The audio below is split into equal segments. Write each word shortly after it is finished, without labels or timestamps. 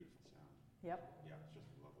Yep. Yeah, it's just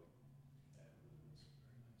lovely. That was very nice.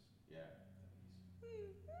 Yeah. That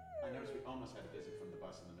piece. I noticed we almost had a visit from the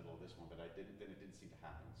bus in the middle of this one, but I didn't. Then it didn't seem to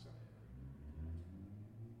happen. So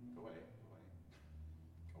go away, go away,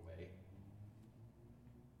 go away. Beautiful.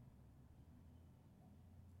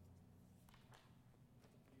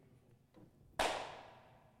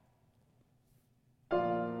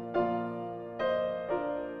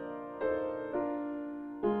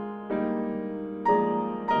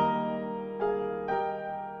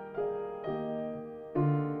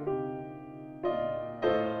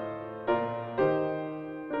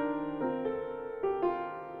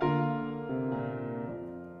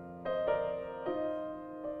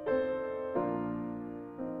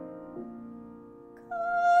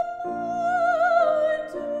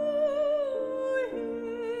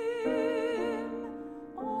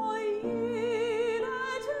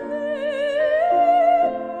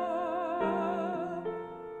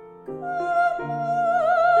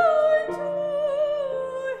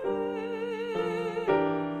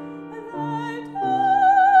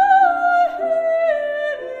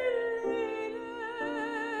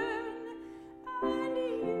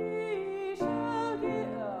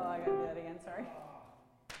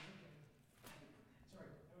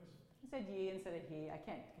 Said ye instead of he. I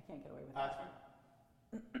can't get away with That's that. fine.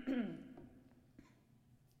 Please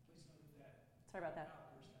note that Sorry about that.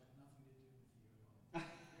 outburst had nothing to do with you at all.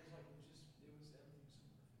 It was like everything was so perfect.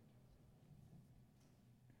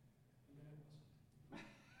 And then it wasn't.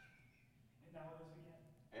 And now it is again.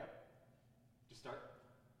 Yep. Just start.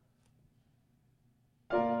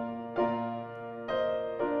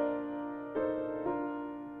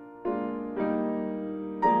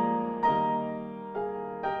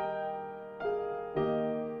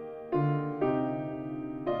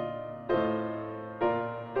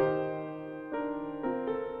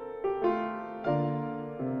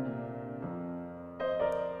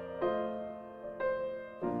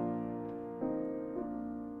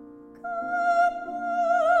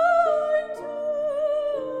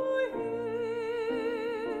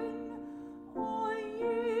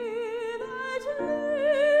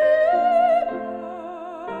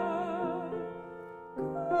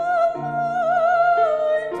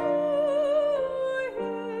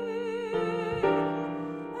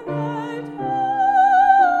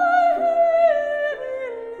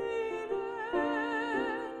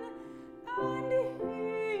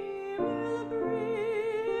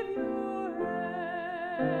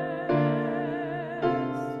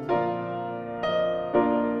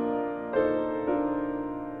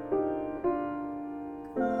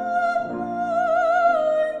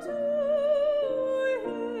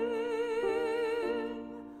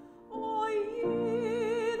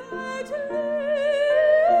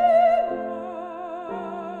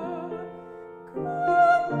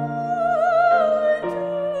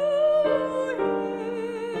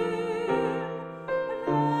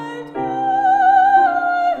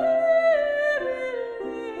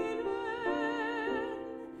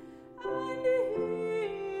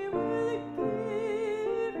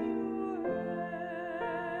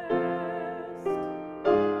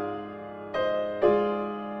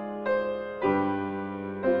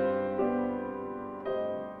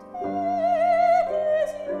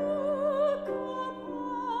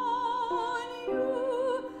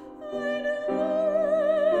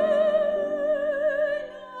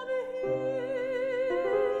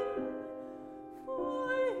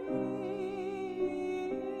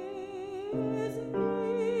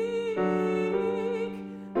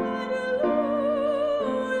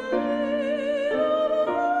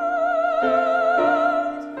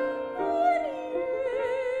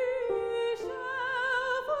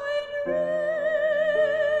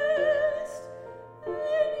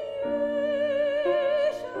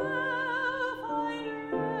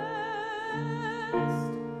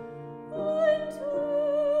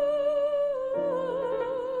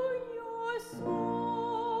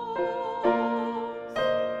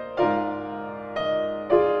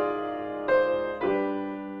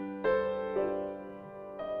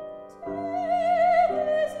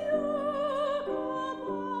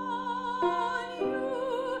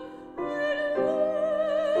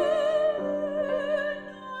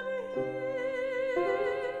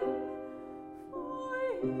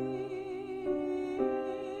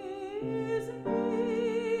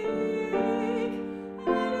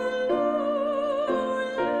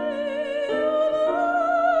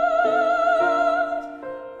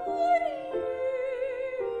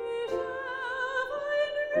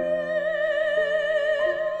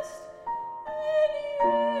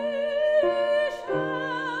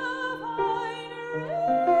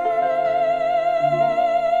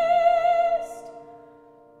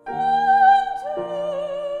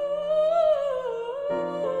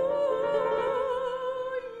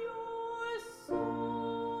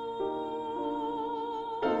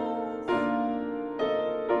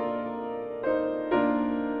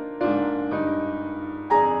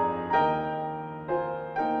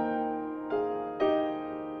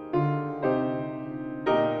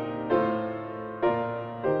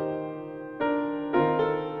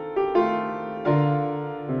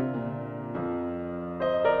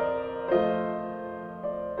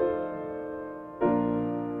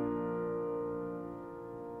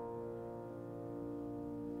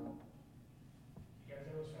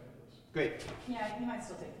 Great. Yeah, he might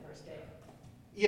still take the first day.